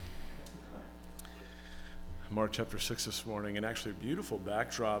Mark chapter 6 this morning, and actually a beautiful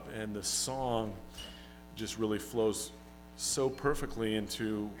backdrop, and the song just really flows so perfectly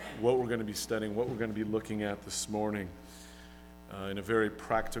into what we're going to be studying, what we're going to be looking at this morning in a very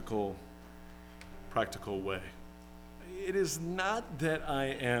practical way. It is not that I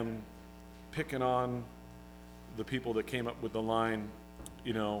am picking on the people that came up with the line,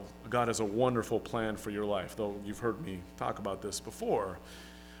 God has a wonderful plan for your life, though you've heard me talk about this before.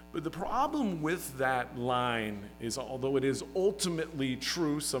 But the problem with that line is, although it is ultimately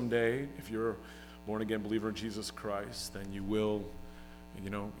true someday, if you're a born-again believer in Jesus Christ, then you will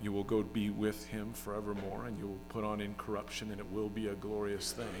go be with him forevermore, and you'll put on incorruption, and it will be a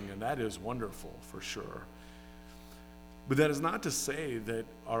glorious thing, and that is wonderful for sure. But that is not to say that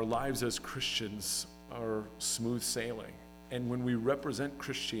our lives as Christians are smooth sailing. And when we represent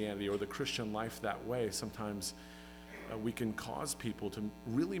Christianity or the Christian life that way, sometimes we can cause people to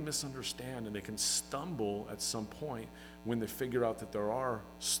really misunderstand, and they can stumble at some point when they figure out that there are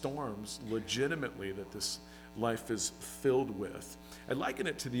storms legitimately that this life is filled with. I liken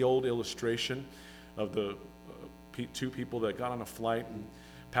it to the old illustration of the two people that got on a flight, and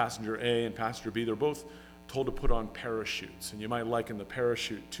passenger A and passenger B, they're both told to put on parachutes, and you might liken the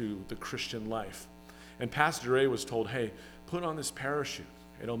parachute to the Christian life. And passenger A was told, hey, put on this parachute.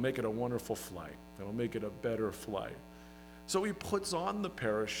 It'll make it a wonderful flight. It'll make it a better flight. So he puts on the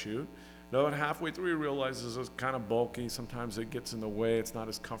parachute. About halfway through, he realizes it's kind of bulky. Sometimes it gets in the way. It's not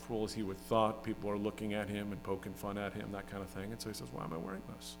as comfortable as he would thought. People are looking at him and poking fun at him, that kind of thing. And so he says, why am I wearing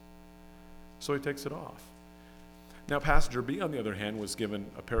this? So he takes it off. Now, passenger B, on the other hand, was given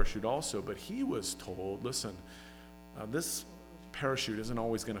a parachute also, but he was told, listen, this parachute isn't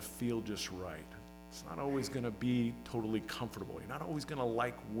always going to feel just right. It's not always going to be totally comfortable. You're not always going to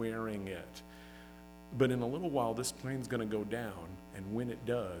like wearing it. But in a little while, this plane's going to go down, and when it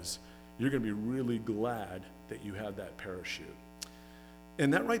does, you're going to be really glad that you had that parachute.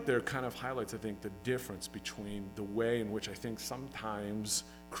 And that right there kind of highlights, I think, the difference between the way in which I think sometimes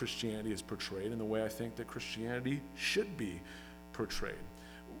Christianity is portrayed and the way I think that Christianity should be portrayed.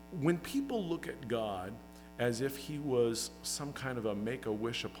 When people look at God as if he was some kind of a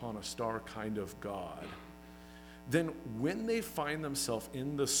make-a-wish upon a star kind of God, then when they find themselves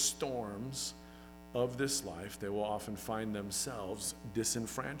in the storms of this life, they will often find themselves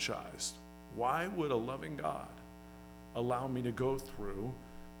disenfranchised. Why would a loving God allow me to go through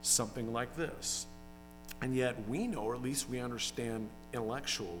something like this? And yet we know, or at least we understand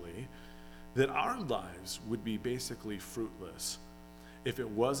intellectually, that our lives would be basically fruitless if it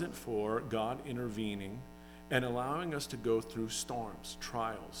wasn't for God intervening and allowing us to go through storms,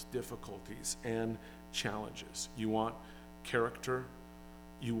 trials, difficulties, and challenges. You want character,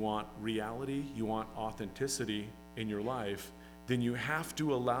 you want reality, you want authenticity in your life, then you have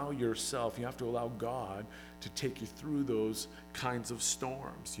to allow God to take you through those kinds of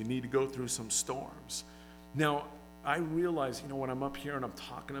storms. You need to go through some storms. Now, I realize, when I'm up here and I'm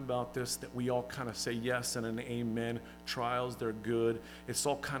talking about this, that we all kind of say yes and an amen. Trials, they're good. It's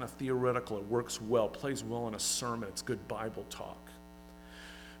all kind of theoretical. It works well, plays well in a sermon. It's good Bible talk.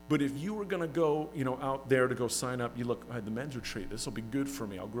 But if you were going to go, out there to go sign up, you look, I had the men's retreat. This will be good for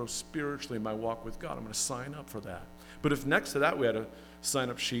me. I'll grow spiritually in my walk with God. I'm going to sign up for that. But if next to that we had a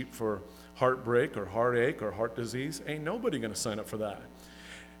sign-up sheet for heartbreak or heartache or heart disease, ain't nobody going to sign up for that.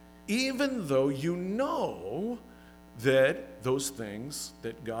 Even though you know that those things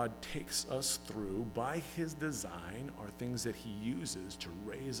that God takes us through by his design are things that he uses to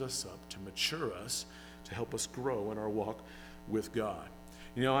raise us up, to mature us, to help us grow in our walk with God.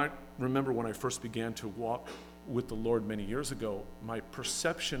 I remember when I first began to walk with the Lord many years ago, my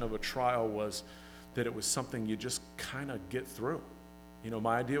perception of a trial was that it was something you just kind of get through.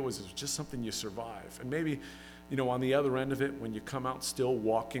 My idea was it was just something you survive. And maybe, on the other end of it, when you come out still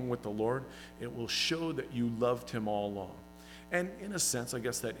walking with the Lord, it will show that you loved him all along. And in a sense, I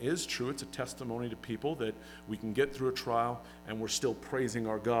guess that is true. It's a testimony to people that we can get through a trial and we're still praising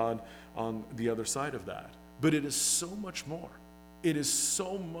our God on the other side of that. But it is so much more. It is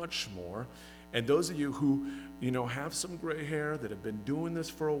so much more. And those of you who, have some gray hair, that have been doing this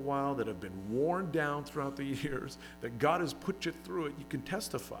for a while, that have been worn down throughout the years, that God has put you through it, you can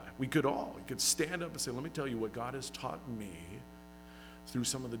testify. We could stand up and say, let me tell you what God has taught me through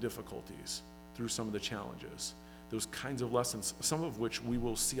some of the difficulties, through some of the challenges, those kinds of lessons, some of which we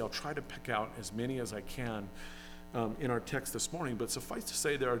will see. I'll try to pick out as many as I can in our text this morning, but suffice to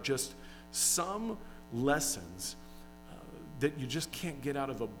say there are just some lessons that you just can't get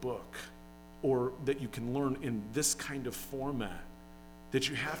out of a book, or that you can learn in this kind of format, that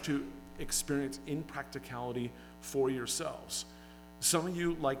you have to experience in practicality for yourselves. Some of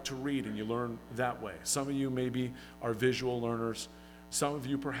you like to read and you learn that way. Some of you maybe are visual learners. Some of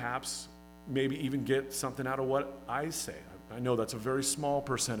you perhaps maybe even get something out of what I say. I know that's a very small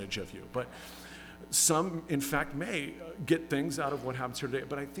percentage of you, but some, in fact, may get things out of what happens here today.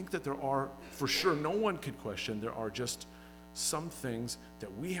 But I think that there are, for sure, no one could question, there are just some things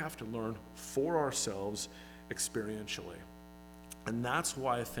that we have to learn for ourselves experientially. And that's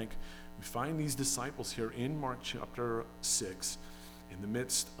why I think we find these disciples here in Mark chapter 6 in the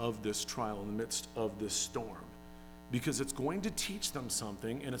midst of this trial, in the midst of this storm, because it's going to teach them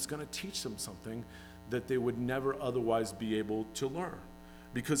something, and it's going to teach them something that they would never otherwise be able to learn.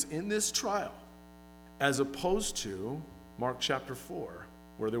 Because in this trial, as opposed to Mark chapter 4,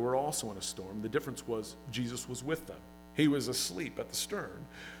 where they were also in a storm, the difference was Jesus was with them. He was asleep at the stern,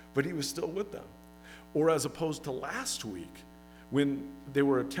 but he was still with them. Or as opposed to last week, when they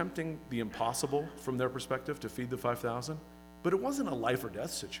were attempting the impossible from their perspective to feed the 5,000, but it wasn't a life or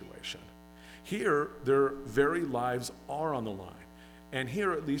death situation. Here, their very lives are on the line. And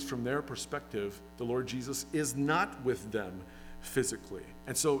here, at least from their perspective, the Lord Jesus is not with them physically.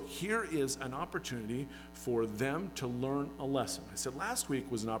 And so here is an opportunity for them to learn a lesson. I said last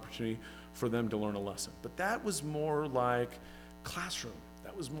week was an opportunity for them to learn a lesson, but that was more like classroom.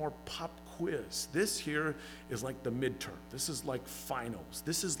 That was more pop quiz. This here is like the midterm. This is like finals.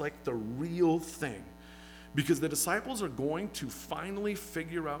 This is like the real thing. Because the disciples are going to finally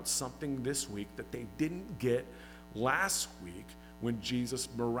figure out something this week that they didn't get last week when Jesus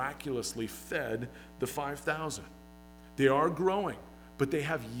miraculously fed the 5,000. They are growing, but they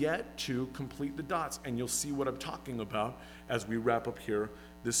have yet to complete the dots. And you'll see what I'm talking about as we wrap up here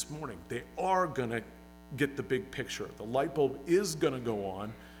this morning. They are going to get the big picture. The light bulb is going to go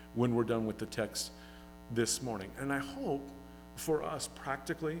on when we're done with the text this morning. And I hope for us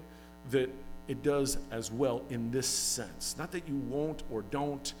practically that it does as well in this sense. Not that you won't or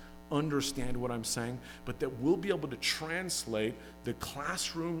don't understand what I'm saying, but that we'll be able to translate the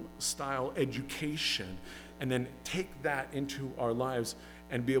classroom style education and then take that into our lives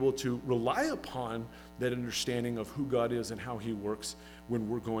and be able to rely upon that understanding of who God is and how he works when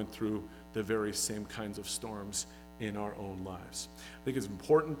we're going through the very same kinds of storms in our own lives. I think it's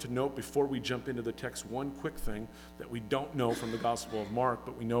important to note before we jump into the text one quick thing that we don't know from the Gospel of Mark,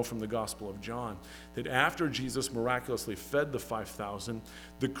 but we know from the Gospel of John, that after Jesus miraculously fed the 5,000,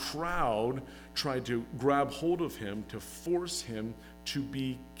 the crowd tried to grab hold of him to force him to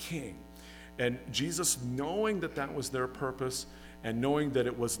be king. And Jesus, knowing that that was their purpose and knowing that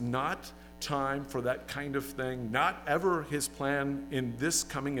it was not time for that kind of thing, not ever his plan in this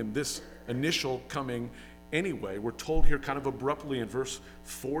coming, in this initial coming anyway, we're told here kind of abruptly in verse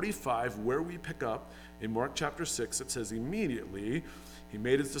 45 where we pick up in Mark chapter 6, it says immediately he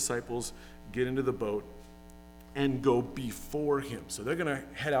made his disciples get into the boat and go before him. So they're going to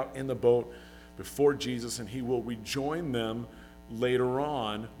head out in the boat before Jesus and he will rejoin them later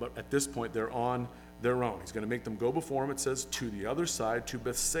on, but at this point they're on their own. He's going to make them go before him, it says, to the other side, to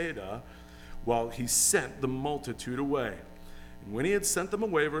Bethsaida, while he sent the multitude away. And when he had sent them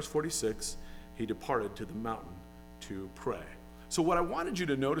away, verse 46, he departed to the mountain to pray. So what I wanted you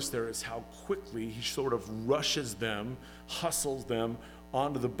to notice there is how quickly he sort of rushes them, hustles them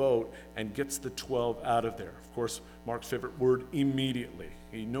onto the boat and gets the 12 out of there. Of course, Mark's favorite word, immediately.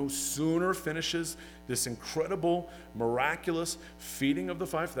 He no sooner finishes this incredible, miraculous feeding of the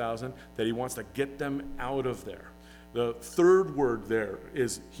 5,000 that he wants to get them out of there. The third word there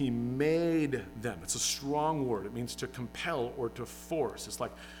is he made them. It's a strong word. It means to compel or to force. It's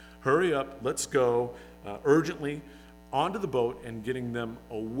like, hurry up, let's go urgently onto the boat and getting them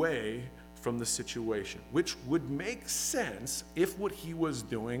away from the situation, which would make sense if what he was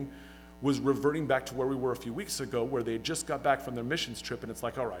doing was reverting back to where we were a few weeks ago, where they just got back from their missions trip, and it's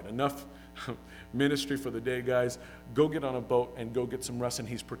like, all right, enough ministry for the day, guys. Go get on a boat and go get some rest, and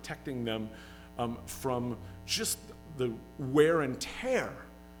he's protecting them from just the wear and tear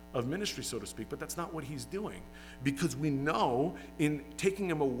of ministry, so to speak, but that's not what he's doing, because we know in taking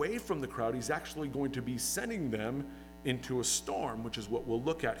him away from the crowd, he's actually going to be sending them into a storm, which is what we'll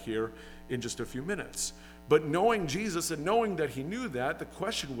look at here in just a few minutes. But knowing Jesus and knowing that he knew that, the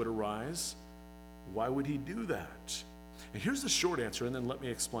question would arise, why would he do that? And here's the short answer, and then let me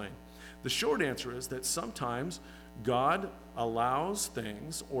explain. The short answer is that sometimes God allows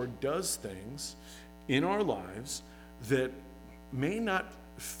things or does things in our lives that may not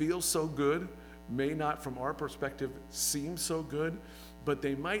feel so good, may not from our perspective seem so good, but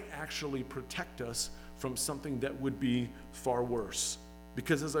they might actually protect us from something that would be far worse.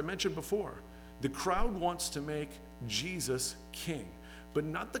 Because as I mentioned before, the crowd wants to make Jesus king, but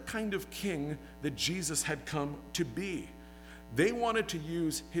not the kind of king that Jesus had come to be. They wanted to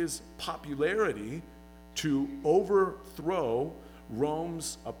use his popularity to overthrow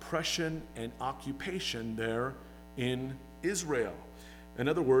Rome's oppression and occupation there in Israel. In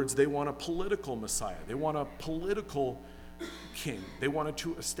other words, they want a political Messiah. They want a political king. They wanted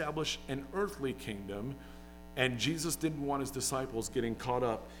to establish an earthly kingdom, and Jesus didn't want his disciples getting caught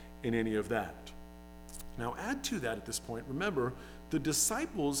up in any of that. Now, add to that at this point, remember, the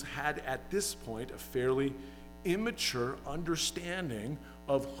disciples had at this point a fairly immature understanding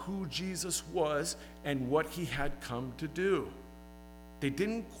of who Jesus was and what he had come to do. They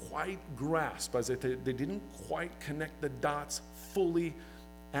didn't quite grasp, as they didn't quite connect the dots fully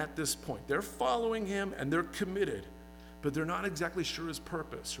at this point. They're following him and they're committed, but they're not exactly sure his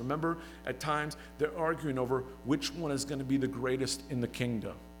purpose. Remember, at times they're arguing over which one is going to be the greatest in the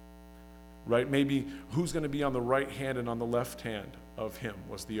kingdom, right? Maybe who's going to be on the right hand and on the left hand of him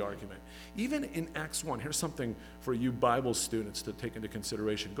was the argument. Even in Acts 1, here's something for you Bible students to take into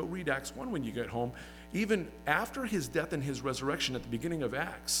consideration. Go read Acts 1 when you get home. Even after his death and his resurrection at the beginning of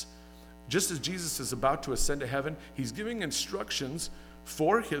Acts, just as Jesus is about to ascend to heaven, he's giving instructions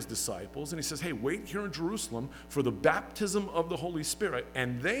for his disciples, and he says, hey, wait here in Jerusalem for the baptism of the Holy Spirit.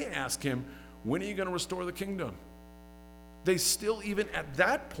 And they ask him, when are you going to restore the kingdom? They still, even at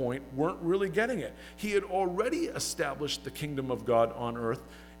that point, weren't really getting it. He had already established the kingdom of God on earth.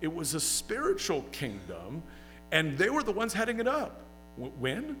 It was a spiritual kingdom, and they were the ones heading it up.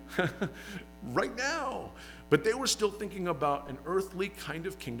 When? Right now. But they were still thinking about an earthly kind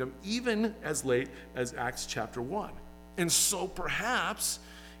of kingdom, even as late as Acts chapter 1. And so perhaps,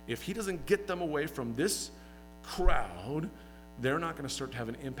 if he doesn't get them away from this crowd, they're not going to start to have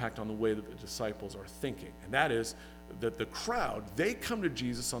an impact on the way that the disciples are thinking. And that is that the crowd, they come to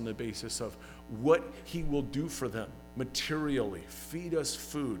Jesus on the basis of what he will do for them materially. Feed us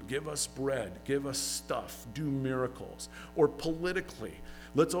food, give us bread, give us stuff, do miracles. Or politically,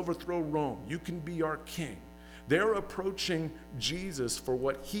 let's overthrow Rome. You can be our king. They're approaching Jesus for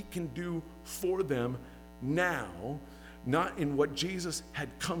what he can do for them now, not in what Jesus had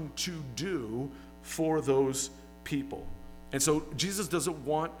come to do for those people. And so Jesus doesn't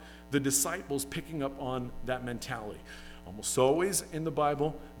want the disciples picking up on that mentality. Almost always in the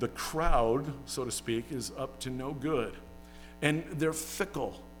Bible, the crowd, so to speak, is up to no good. And they're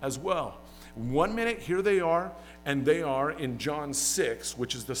fickle as well. 1 minute, here they are, and they are in John 6,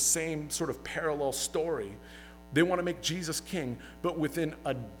 which is the same sort of parallel story. They want to make Jesus king, but within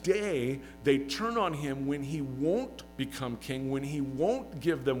a day, they turn on him when he won't become king, when he won't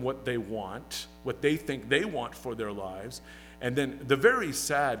give them what they want, what they think they want for their lives. And then the very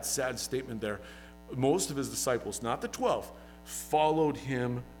sad statement there, most of his disciples, not the 12, followed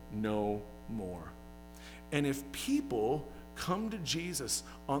him no more. And if people come to Jesus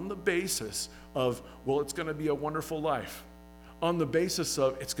on the basis of, well, it's going to be a wonderful life, on the basis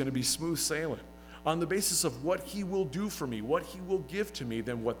of it's going to be smooth sailing, on the basis of what he will do for me, what he will give to me,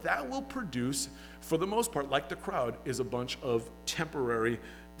 then what that will produce, for the most part, like the crowd, is a bunch of temporary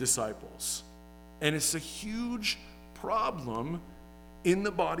disciples. And it's a huge problem in the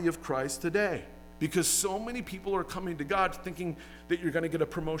body of Christ today, because so many people are coming to God thinking that you're going to get a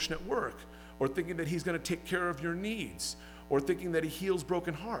promotion at work, or thinking that he's going to take care of your needs, or thinking that he heals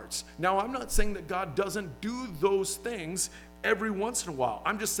broken hearts. Now, I'm not saying that God doesn't do those things every once in a while.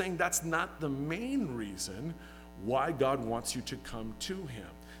 I'm just saying that's not the main reason why God wants you to come to him.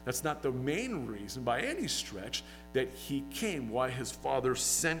 That's not the main reason by any stretch that he came, why his Father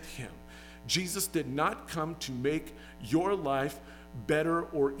sent him. Jesus did not come to make your life better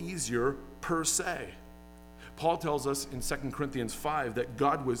or easier per se. Paul tells us in 2 Corinthians 5 that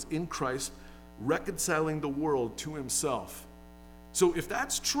God was in Christ reconciling the world to himself. So if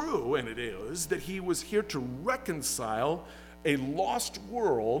that's true, and it is, that he was here to reconcile a lost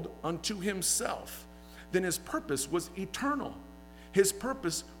world unto himself, then his purpose was eternal. His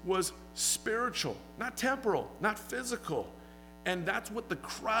purpose was spiritual, not temporal, not physical. And that's what the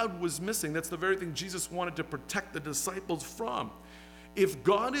crowd was missing. That's the very thing Jesus wanted to protect the disciples from. If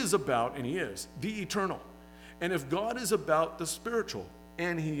God is about, and he is, the eternal, and if God is about the spiritual,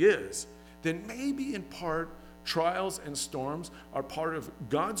 and he is, then maybe in part, trials and storms are part of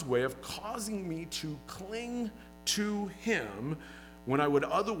God's way of causing me to cling to him when I would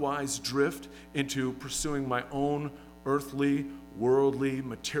otherwise drift into pursuing my own earthly, worldly,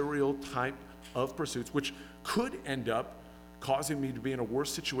 material type of pursuits, which could end up causing me to be in a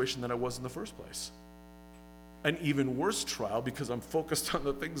worse situation than I was in the first place. An even worse trial because I'm focused on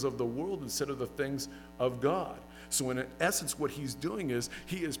the things of the world instead of the things of God. So in essence, what he's doing is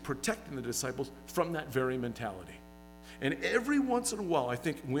he is protecting the disciples from that very mentality. And every once in a while, I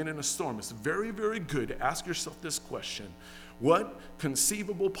think when in a storm, it's very, very good to ask yourself this question: What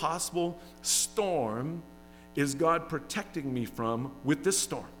conceivable possible storm is God protecting me from with this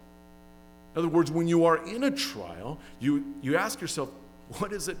storm? In other words, when you are in a trial, you ask yourself,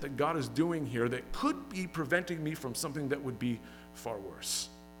 what is it that God is doing here that could be preventing me from something that would be far worse?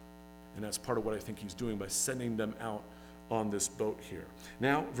 And that's part of what I think he's doing by sending them out on this boat here.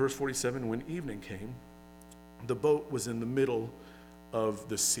 Now, verse 47, when evening came, the boat was in the middle of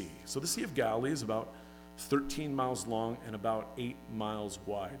the sea. So the Sea of Galilee is about 13 miles long and about 8 miles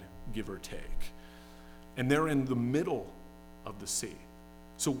wide, give or take. And they're in the middle of the sea.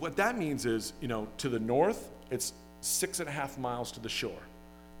 So what that means is, to the north, it's 6.5 miles to the shore.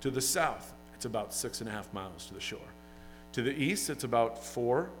 To the south, it's about 6.5 miles to the shore. To the east, it's about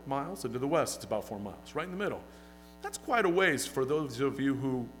 4 miles, and to the west, it's about 4 miles, right in the middle. That's quite a ways for those of you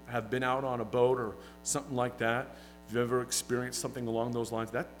who have been out on a boat or something like that. If you've ever experienced something along those lines,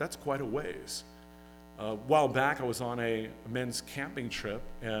 that's quite a ways. A while back, I was on a men's camping trip,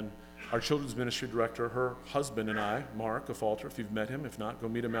 and our children's ministry director, her husband and I, Mark Afalter, if you've met him, if not, go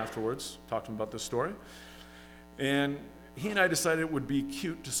meet him afterwards, talk to him about this story. And he and I decided it would be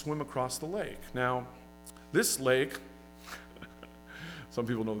cute to swim across the lake. Now, this lake, some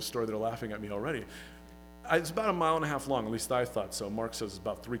people know the story, they're laughing at me already. It's about 1.5 miles long, at least I thought so. Mark says it's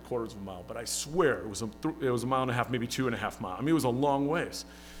about 3/4 of a mile, but I swear it was 1.5 miles, maybe 2.5 miles. I mean, it was a long ways.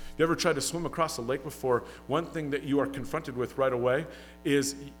 You ever tried to swim across a lake before? One thing that you are confronted with right away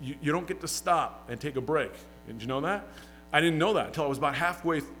is you don't get to stop and take a break. Did you know that? I didn't know that until I was about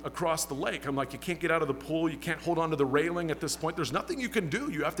halfway across the lake. I'm like, you can't get out of the pool. You can't hold on to the railing at this point. There's nothing you can do.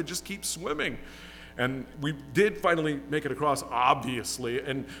 You have to just keep swimming. And we did finally make it across, obviously,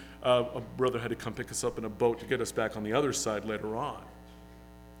 and a brother had to come pick us up in a boat to get us back on the other side later on.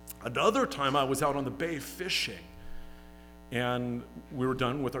 Another time I was out on the bay fishing, and we were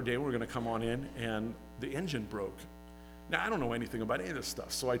done with our day. We were going to come on in, and the engine broke. Now, I don't know anything about any of this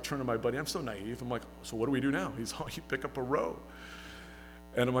stuff, so I turned to my buddy. I'm so naive. I'm like, so what do we do now? He's like, you pick up a row.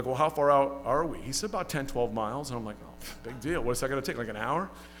 And I'm like, well, how far out are we? He said about 10, 12 miles. And I'm like, oh, big deal. What's that going to take, like an hour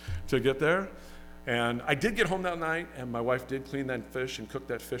to get there? And I did get home that night, and my wife did clean that fish and cook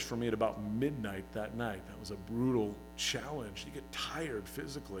that fish for me at about midnight that night. That was a brutal challenge. You get tired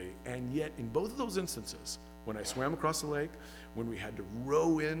physically. And yet, in both of those instances, when I swam across the lake, when we had to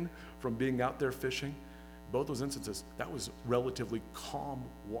row in from being out there fishing, both those instances, that was relatively calm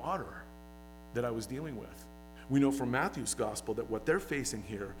water that I was dealing with. We know from Matthew's gospel that what they're facing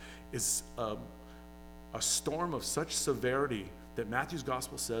here is a storm of such severity that Matthew's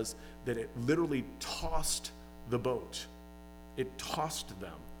gospel says that it literally tossed the boat. It tossed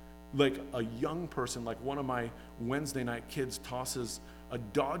them. Like a young person, like one of my Wednesday night kids tosses a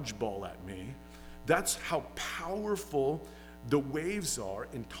dodgeball at me. That's how powerful the waves are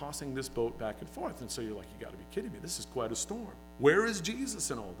in tossing this boat back and forth. And so you're like, you got to be kidding me. This is quite a storm. Where is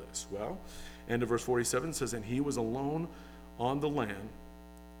Jesus in all this? Well, end of verse 47 says, and he was alone on the land,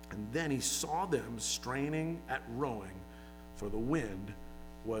 and then he saw them straining at rowing, for the wind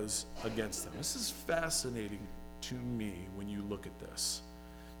was against them. This is fascinating to me when you look at this.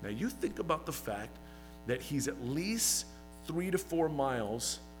 Now you think about the fact that he's at least 3 to 4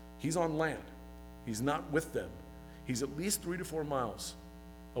 miles. He's on land. He's not with them. He's at least 3 to 4 miles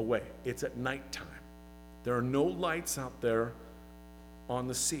away. It's at nighttime. There are no lights out there on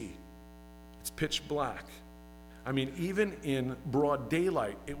the sea. It's pitch black. I mean, even in broad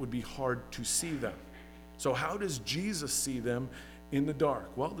daylight, it would be hard to see them. So how does Jesus see them in the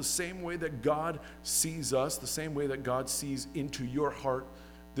dark? Well, the same way that God sees us, the same way that God sees into your heart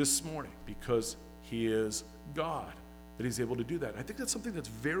this morning, because he is God, that he's able to do that. And I think that's something that's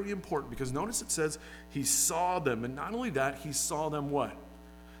very important, because notice it says he saw them, and not only that, he saw them what?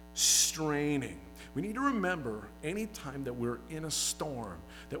 Straining. We need to remember anytime that we're in a storm,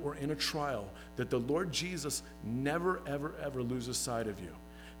 that we're in a trial, that the Lord Jesus never, ever, ever loses sight of you.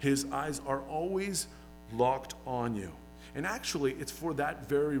 His eyes are always locked on you. And actually, it's for that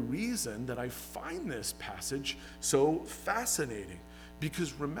very reason that I find this passage so fascinating.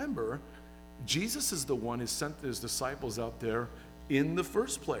 Because remember, Jesus is the one who sent his disciples out there in the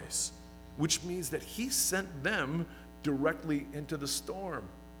first place, which means that he sent them directly into the storm.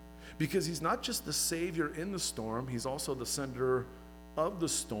 Because he's not just the Savior in the storm, he's also the sender of the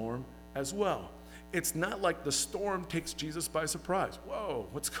storm as well. It's not like the storm takes Jesus by surprise. Whoa,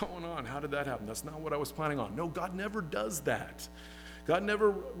 what's going on? How did that happen? That's not what I was planning on. No, God never does that. God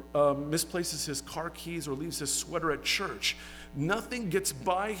never misplaces his car keys or leaves his sweater at church. Nothing gets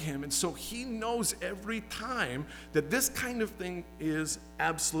by him, and so he knows every time that this kind of thing is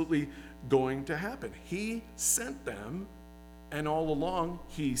absolutely going to happen. He sent them, and all along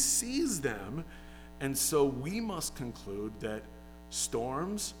he sees them, And so we must conclude that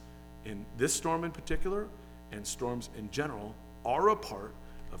storms, in this storm in particular, and storms in general, are a part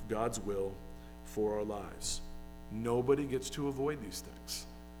of God's will for our lives. Nobody gets to avoid these things.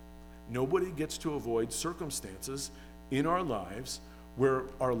 Nobody gets to avoid circumstances in our lives where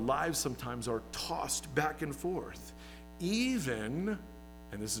our lives sometimes are tossed back and forth. Even,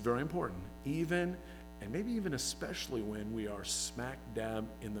 and this is very important, even, and maybe even especially when we are smack dab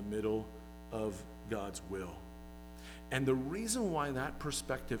in the middle of God's will. And the reason why that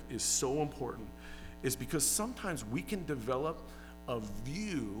perspective is so important is because sometimes we can develop a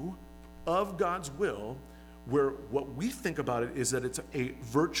view of God's will where what we think about it is that it's a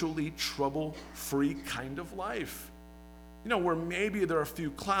virtually trouble-free kind of life. You know, where maybe there are a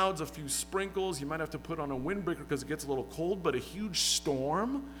few clouds, a few sprinkles, you might have to put on a windbreaker because it gets a little cold, but a huge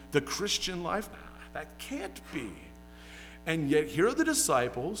storm, the Christian life, that can't be. And yet here are the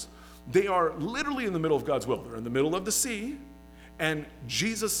disciples. They are literally in the middle of God's will. They're in the middle of the sea, and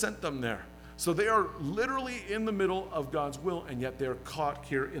Jesus sent them there. So they are literally in the middle of God's will, and yet they're caught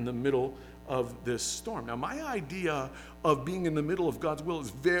here in the middle of this storm. Now, my idea of being in the middle of God's will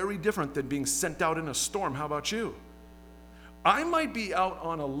is very different than being sent out in a storm. How about you? I might be out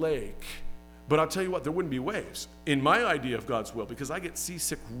on a lake, but I'll tell you what, there wouldn't be waves in my idea of God's will because I get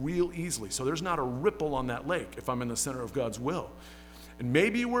seasick real easily. So there's not a ripple on that lake if I'm in the center of God's will. And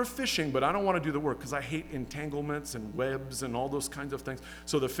maybe we're fishing, but I don't want to do the work because I hate entanglements and webs and all those kinds of things.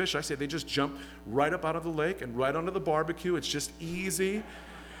 So the fish, I say, they just jump right up out of the lake and right onto the barbecue. It's just easy.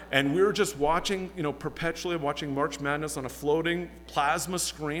 And we're just watching, perpetually watching March Madness on a floating plasma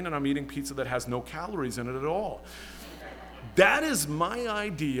screen, and I'm eating pizza that has no calories in it at all. That is my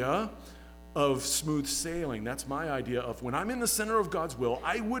idea of smooth sailing. That's my idea of when I'm in the center of God's will,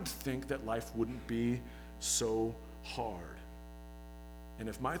 I would think that life wouldn't be so hard. And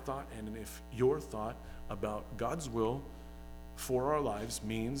if my thought and if your thought about God's will for our lives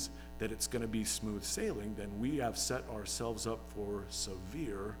means that it's going to be smooth sailing, then we have set ourselves up for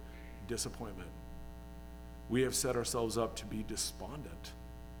severe disappointment. We have set ourselves up to be despondent,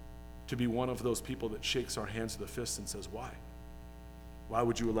 to be one of those people that shakes our hands to the fist and says, why? Why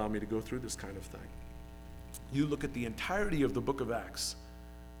would you allow me to go through this kind of thing? You look at the entirety of the book of Acts,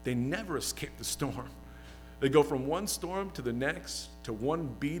 they never escape the storm. They go from one storm to the next, to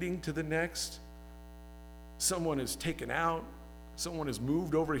one beating to the next. Someone is taken out. Someone is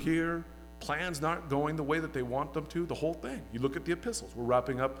moved over here. Plans not going the way that they want them to. The whole thing. You look at the epistles. We're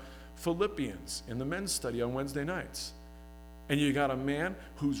wrapping up Philippians in the men's study on Wednesday nights. And you got a man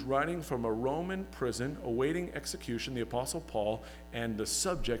who's writing from a Roman prison, awaiting execution, the Apostle Paul, and the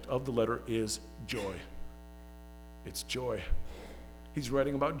subject of the letter is joy. It's joy. He's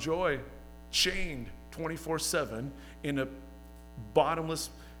writing about joy, chained 24/7 in a bottomless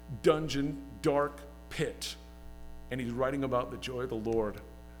dungeon, dark pit. And he's writing about the joy of the Lord.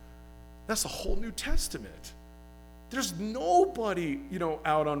 That's a whole New Testament. There's nobody,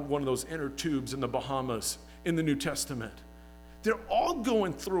 out on one of those inner tubes in the Bahamas in the New Testament. They're all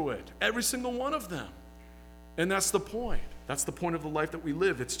going through it, every single one of them. And that's the point. That's the point of the life that we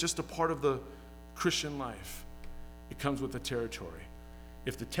live. It's just a part of the Christian life. It comes with the territory.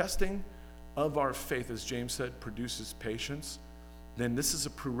 If the testing of our faith, as James said, produces patience, then this is a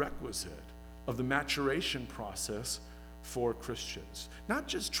prerequisite of the maturation process for Christians. Not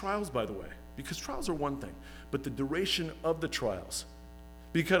just trials, by the way, because trials are one thing, but the duration of the trials.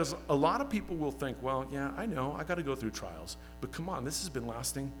 Because a lot of people will think, well, yeah, I know, I got to go through trials, but come on, this has been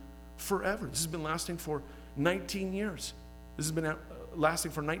lasting forever. This has been lasting for 19 years. This has been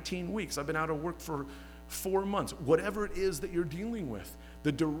lasting for 19 weeks. I've been out of work for 4 months. Whatever it is that you're dealing with,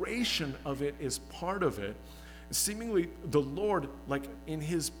 the duration of it is part of it. Seemingly, the Lord, like in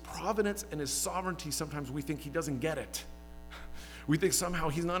his providence and his sovereignty, sometimes we think he doesn't get it. We think somehow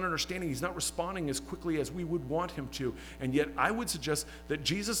he's not understanding, he's not responding as quickly as we would want him to. And yet I would suggest that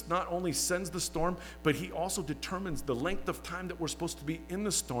Jesus not only sends the storm, but he also determines the length of time that we're supposed to be in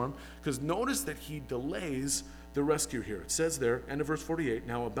the storm. Because notice that he delays the rescue here. It says there, end of verse 48,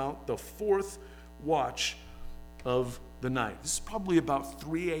 now about the fourth watch of the night. This is probably about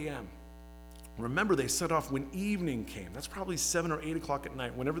 3 a.m. Remember, they set off when evening came. That's probably 7 or 8 o'clock at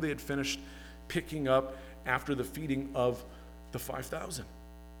night, whenever they had finished picking up after the feeding of the 5,000.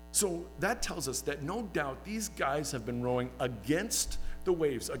 So that tells us that no doubt these guys have been rowing against the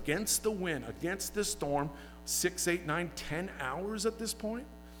waves, against the wind, against this storm, 6, 8, 9, 10 hours at this point.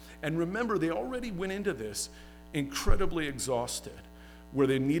 And remember, they already went into this incredibly exhausted, where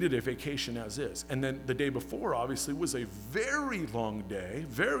they needed a vacation as is. And then the day before, obviously, was a very long day,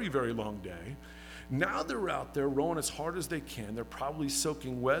 very, very long day. Now they're out there rowing as hard as they can. They're probably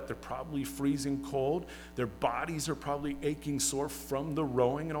soaking wet. They're probably freezing cold. Their bodies are probably aching sore from the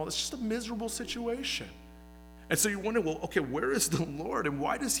rowing and all. It's just a miserable situation. And so you wonder, well, okay, where is the Lord? And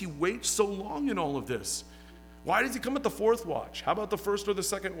why does he wait so long in all of this? Why does he come at the fourth watch? How about the first or the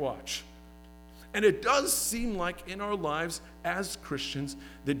second watch? And it does seem like in our lives as Christians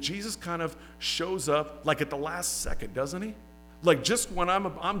that Jesus kind of shows up like at the last second, doesn't he? Like just when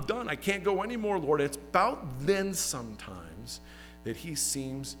I'm done, I can't go anymore, Lord. It's about then sometimes that he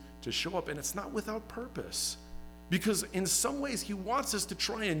seems to show up, and it's not without purpose. Because in some ways, he wants us to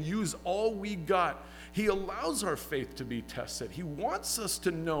try and use all we got. He allows our faith to be tested. He wants us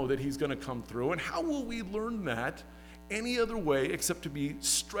to know that he's going to come through. And how will we learn that any other way except to be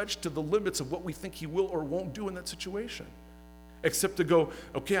stretched to the limits of what we think he will or won't do in that situation? Except to go,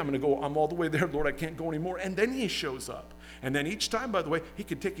 okay, I'm all the way there, Lord, I can't go anymore. And then he shows up. And then each time, by the way, he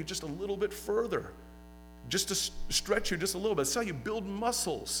can take you just a little bit further, just to stretch you just a little bit. That's how you build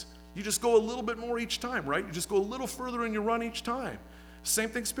muscles. You just go a little bit more each time, right? You just go a little further in your run each time. Same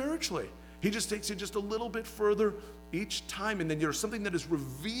thing spiritually. He just takes you just a little bit further each time, and then there's something that is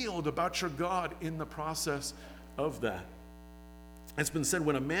revealed about your God in the process of that. It's been said,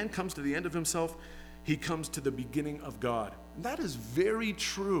 when a man comes to the end of himself, he comes to the beginning of God. And that is very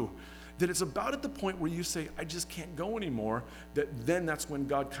true. That it's about at the point where you say, I just can't go anymore, that's when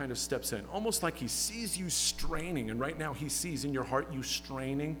God kind of steps in. Almost like he sees you straining, and right now he sees in your heart you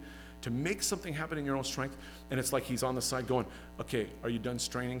straining to make something happen in your own strength, and it's like he's on the side going, okay, are you done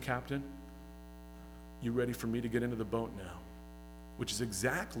straining, Captain? You ready for me to get into the boat now? Which is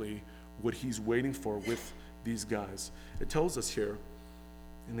exactly what he's waiting for with these guys. It tells us here,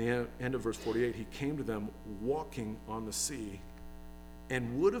 in the end of verse 48, he came to them walking on the sea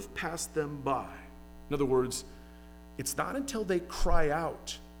and would have passed them by. In other words, it's not until they cry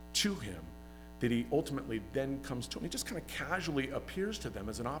out to him that he ultimately then comes to them. He just kind of casually appears to them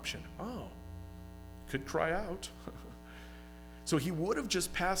as an option. Oh, could cry out. So he would have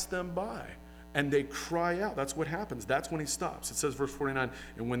just passed them by. And they cry out. That's what happens. That's when he stops. It says, verse 49,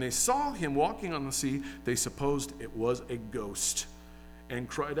 and when they saw him walking on the sea, they supposed it was a ghost and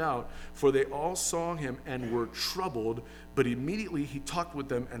cried out, for they all saw him and were troubled. But immediately he talked with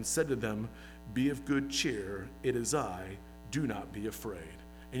them and said to them, be of good cheer. It is I. Do not be afraid.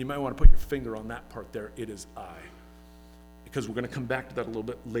 And you might want to put your finger on that part there. It is I. Because we're going to come back to that a little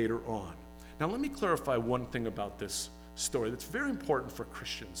bit later on. Now let me clarify one thing about this story that's very important for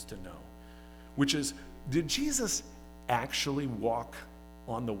Christians to know. Which is, did Jesus actually walk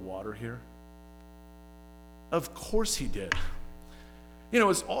on the water here? Of course he did. You know,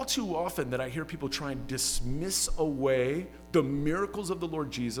 it's all too often that I hear people try and dismiss away the miracles of the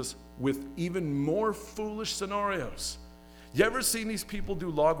Lord Jesus with even more foolish scenarios. You ever seen these people do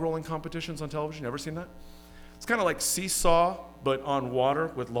log rolling competitions on television? You ever seen that? It's kind of like seesaw, but on water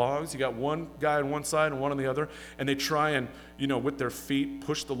with logs. You got one guy on one side and one on the other, and they try and, with their feet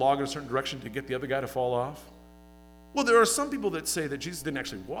push the log in a certain direction to get the other guy to fall off. Well, there are some people that say that Jesus didn't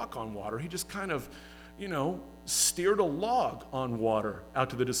actually walk on water. He just kind of, steered a log on water out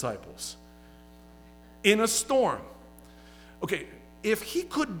to the disciples in a storm. Okay, if he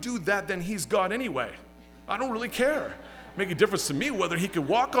could do that, then he's God anyway. I don't really care. Make a difference to me whether he could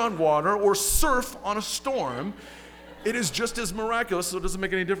walk on water or surf on a storm. It is just as miraculous, so it doesn't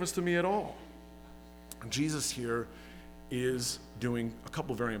make any difference to me at all. Jesus here is doing a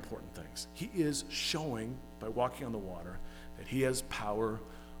couple very important things. He is showing, by walking on the water, that he has power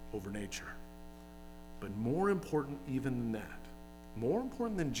over nature. But more important even than that, more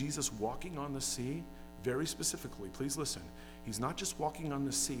important than Jesus walking on the sea, very specifically, please listen, he's not just walking on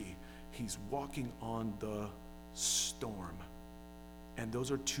the sea, he's walking on the storm. And those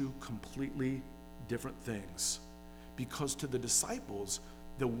are two completely different things. Because to the disciples,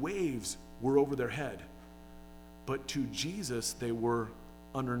 the waves were over their head. But to Jesus, they were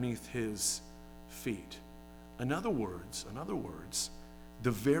underneath his feet. In other words,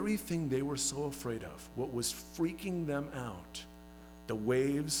 the very thing they were so afraid of, what was freaking them out, the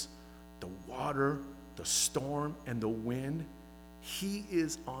waves, the water, the storm, and the wind, he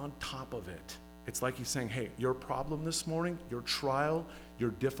is on top of it. It's like he's saying, hey, your problem this morning, your trial,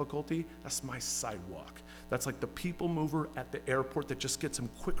 your difficulty, that's my sidewalk. That's like the people mover at the airport that just gets him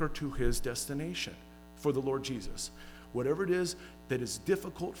quicker to his destination for the Lord Jesus. Whatever it is that is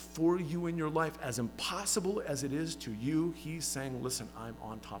difficult for you in your life, as impossible as it is to you, he's saying, listen, I'm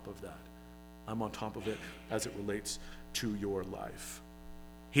on top of that. I'm on top of it as it relates to your life.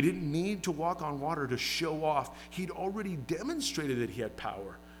 He didn't need to walk on water to show off. He'd already demonstrated that he had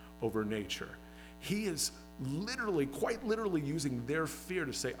power over nature. He is literally, quite literally using their fear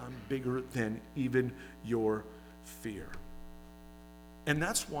to say, I'm bigger than even your fear. And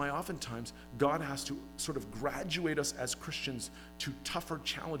that's why oftentimes God has to sort of graduate us as Christians to tougher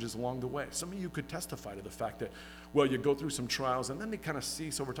challenges along the way. Some of you could testify to the fact that, well, you go through some trials and then they kind of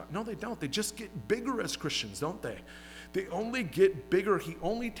cease over time. No, they don't. They just get bigger as Christians, don't they? They only get bigger. He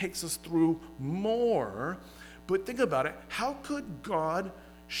only takes us through more. But think about it. How could God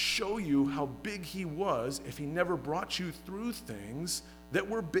show you how big he was if he never brought you through things that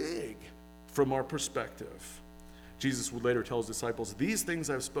were big from our perspective? Jesus would later tell his disciples, these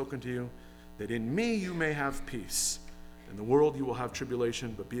things I've spoken to you, that in me you may have peace. In the world you will have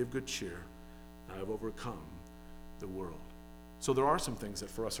tribulation, but be of good cheer. I have overcome the world. So there are some things that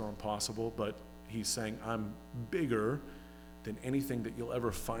for us are impossible, but he's saying, I'm bigger than anything that you'll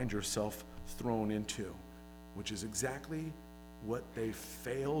ever find yourself thrown into, which is exactly what they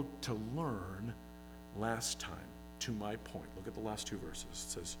failed to learn last time, to my point. Look at the last two verses. It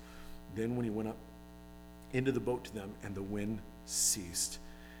says, then when he went up into the boat to them, and the wind ceased,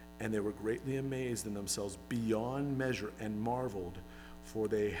 and they were greatly amazed in themselves beyond measure, and marveled, for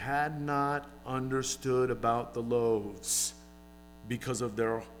they had not understood about the loaves, because of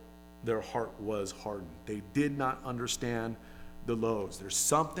their heart was hardened. They did not understand the loaves. There's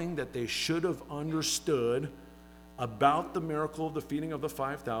something that they should have understood about the miracle of the feeding of the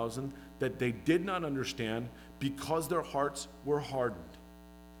 5,000 that they did not understand because their hearts were hardened.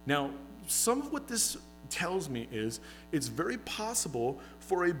 Now, some of what this tells me is it's very possible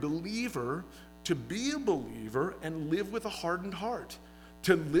for a believer to be a believer and live with a hardened heart,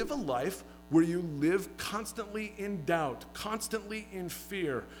 to live a life where you live constantly in doubt, constantly in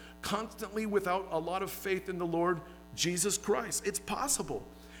fear, constantly without a lot of faith in the Lord Jesus Christ. It's possible.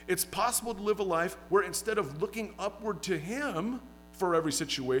 It's possible to live a life where instead of looking upward to him for every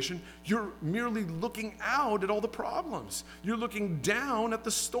situation, you're merely looking out at all the problems. You're looking down at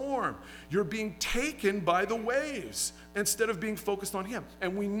the storm. You're being taken by the waves instead of being focused on him.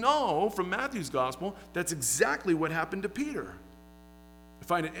 And we know from Matthew's gospel that's exactly what happened to Peter. I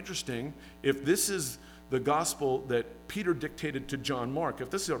find it interesting, if this is the gospel that Peter dictated to John Mark, if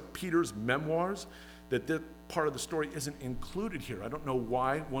this are Peter's memoirs, that part of the story isn't included here. I don't know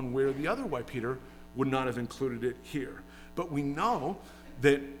why, one way or the other, why Peter would not have included it here. But we know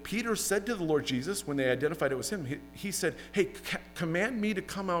that Peter said to the Lord Jesus, when they identified it was him, he said, hey, command me to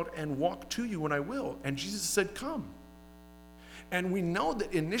come out and walk to you, and I will. And Jesus said, come. And we know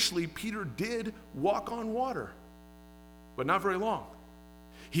that initially Peter did walk on water, but not very long.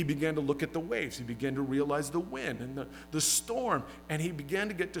 He began to look at the waves. He began to realize the wind and the storm, and he began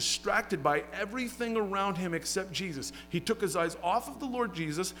to get distracted by everything around him except Jesus. He took his eyes off of the Lord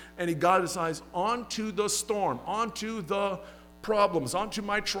Jesus, and he got his eyes onto the storm, onto the problems, onto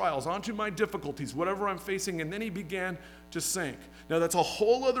my trials, onto my difficulties, whatever I'm facing, and then he began to sink. Now, that's a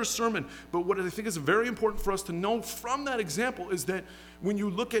whole other sermon, but what I think is very important for us to know from that example is that when you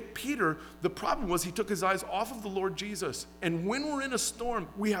look at Peter, the problem was he took his eyes off of the Lord Jesus. And when we're in a storm,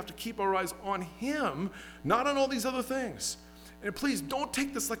 we have to keep our eyes on him, not on all these other things. And please don't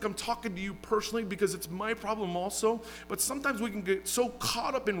take this like I'm talking to you personally, because it's my problem also. But sometimes we can get so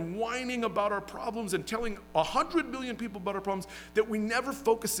caught up in whining about our problems and telling 100 million people about our problems that we never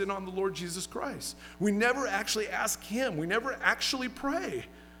focus in on the Lord Jesus Christ. We never actually ask him. We never actually pray.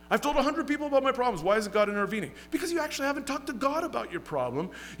 I've told 100 people about my problems. Why isn't God intervening? Because you actually haven't talked to God about your problem.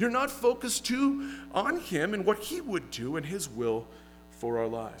 You're not focused on him and what he would do and his will for our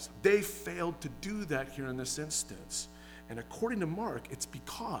lives. They failed to do that here in this instance. And according to Mark, it's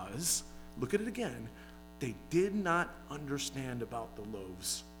because, look at it again, they did not understand about the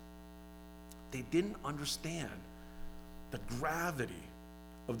loaves. They didn't understand the gravity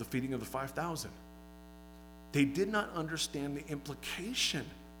of the feeding of the 5,000. They did not understand the implication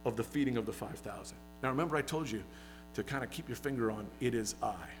of the feeding of the 5,000. Now remember, I told you to kind of keep your finger on it is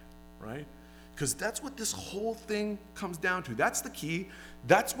I, right? Because that's what this whole thing comes down to. That's the key.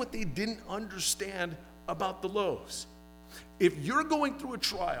 That's what they didn't understand about the loaves. If you're going through a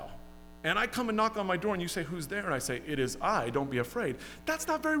trial and I come and knock on my door and you say, who's there? And I say, it is I, don't be afraid. That's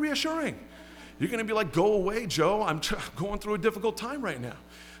not very reassuring. You're going to be like, go away, Joe. I'm going through a difficult time right now.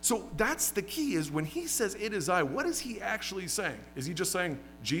 So that's the key, is when he says it is I, what is he actually saying? Is he just saying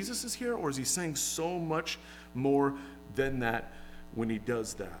Jesus is here, or is he saying so much more than that when he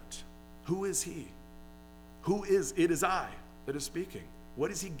does that? Who is he? Who is it is I that is speaking?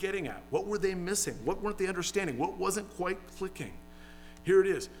 What is he getting at? What were they missing? What weren't they understanding? What wasn't quite clicking? Here it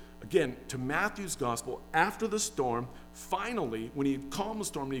is. Again, to Matthew's gospel, after the storm, finally, when he calmed the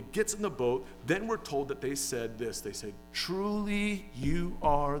storm and he gets in the boat, then we're told that they said this. They said, truly you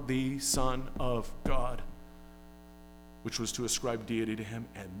are the Son of God, which was to ascribe deity to him.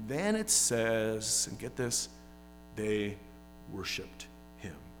 And then it says, and get this, they worshiped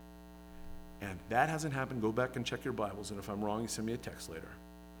him. And that hasn't happened. Go back and check your Bibles. And if I'm wrong, you send me a text later.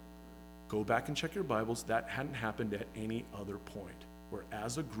 Go back and check your Bibles. That hadn't happened at any other point, where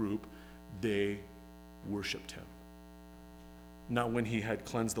as a group, they worshiped him. Not when he had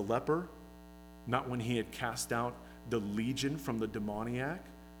cleansed the leper, not when he had cast out the legion from the demoniac,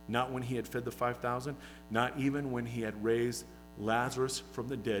 not when he had fed the 5,000, not even when he had raised Lazarus from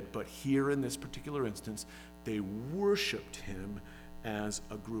the dead, but here in this particular instance, they worshiped him as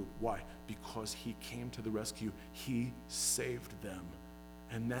a group. Why? Because he came to the rescue. He saved them.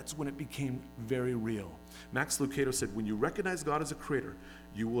 And that's when it became very real. Max Lucado said, when you recognize God as a creator,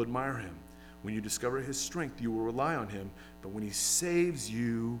 you will admire him. When you discover his strength, you will rely on him. But when he saves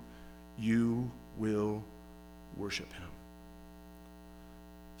you, you will worship him.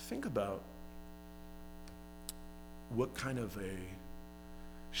 Think about what kind of a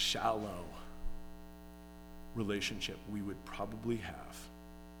shallow relationship we would probably have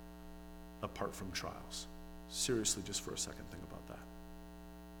apart from trials. Seriously, just for a second, think about that.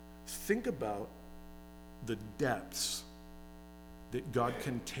 Think about the depths that God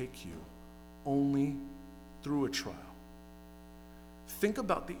can take you only through a trial. Think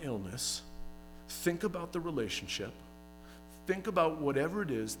about the illness. Think about the relationship. Think about whatever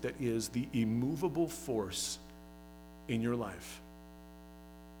it is that is the immovable force in your life.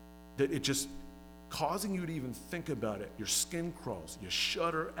 That it just causing you to even think about it. Your skin crawls. You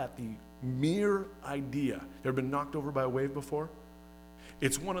shudder at the mere idea. You ever been knocked over by a wave before?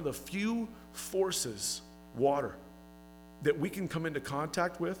 It's one of the few forces, water, that we can come into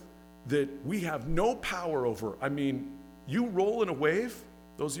contact with that we have no power over. I mean, you roll in a wave,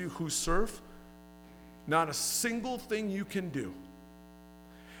 those of you who surf, not a single thing you can do.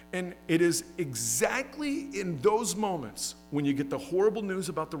 And it is exactly in those moments when you get the horrible news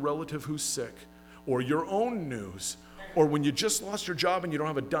about the relative who's sick, or your own news, or when you just lost your job and you don't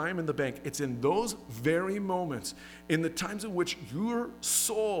have a dime in the bank. It's in those very moments, in the times in which your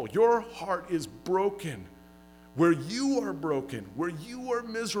soul, your heart is broken, where you are broken, where you are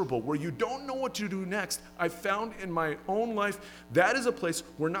miserable, where you don't know what to do next. I found in my own life, that is a place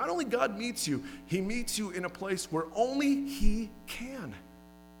where not only God meets you, he meets you in a place where only he can.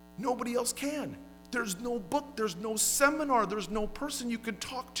 Nobody else can. There's no book, there's no seminar, there's no person you can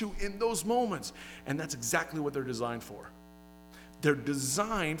talk to in those moments. And that's exactly what they're designed for. They're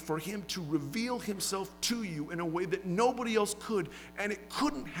designed for him to reveal himself to you in a way that nobody else could. And it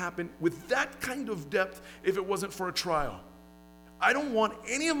couldn't happen with that kind of depth if it wasn't for a trial. I don't want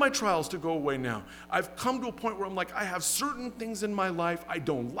any of my trials to go away now. I've come to a point where I'm like, I have certain things in my life. I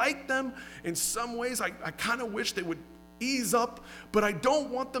don't like them. In some ways, I kind of wish they would ease up, but I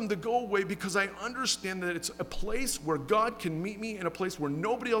don't want them to go away because I understand that it's a place where God can meet me in a place where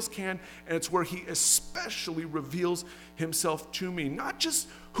nobody else can, and it's where he especially reveals himself to me. Not just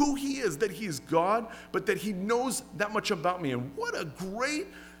who he is, that he is God, but that he knows that much about me. And what a great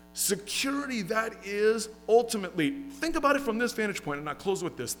security that is ultimately. Think about it from this vantage point, and I'll close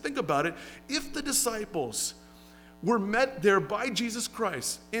with this. Think about it. If the disciples were met there by Jesus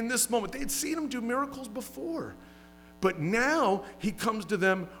Christ in this moment, they had seen him do miracles before. But now he comes to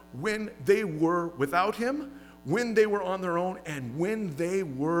them when they were without him, when they were on their own, and when they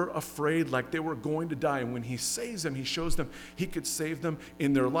were afraid, like they were going to die. And when he saves them, he shows them he could save them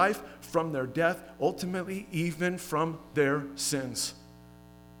in their life, from their death, ultimately even from their sins.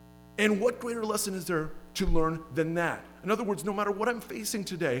 And what greater lesson is there to learn than that? In other words, no matter what I'm facing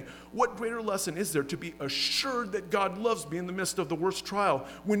today, what greater lesson is there to be assured that God loves me in the midst of the worst trial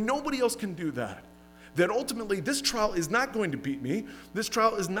when nobody else can do that? That ultimately this trial is not going to beat me. This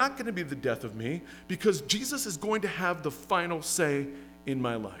trial is not going to be the death of me, because Jesus is going to have the final say in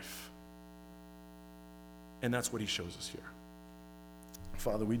my life. And that's what he shows us here.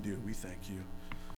 Father, we thank you.